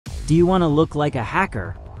Do you want to look like a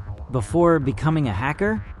hacker before becoming a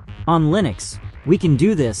hacker? On Linux, we can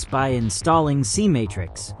do this by installing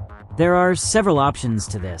cmatrix. There are several options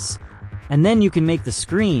to this, and then you can make the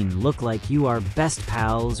screen look like you are best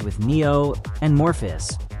pals with Neo and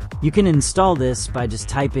Morpheus. You can install this by just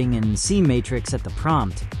typing in cmatrix at the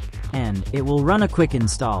prompt, and it will run a quick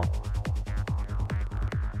install.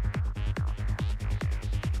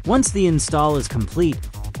 Once the install is complete,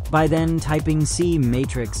 by then typing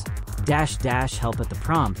cmatrix -- help at the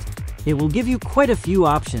prompt, it will give you quite a few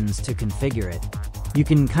options to configure it. You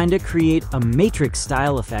can kinda create a matrix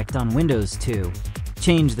style effect on Windows too.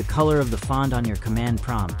 Change the color of the font on your command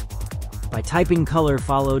prompt. By typing color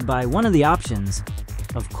followed by one of the options,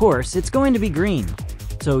 of course, it's going to be green,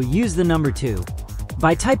 so use the number 2.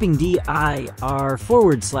 By typing dir/s,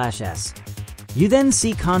 you then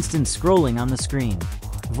see constant scrolling on the screen.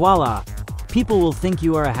 Voila! People will think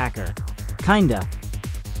you are a hacker. Kinda.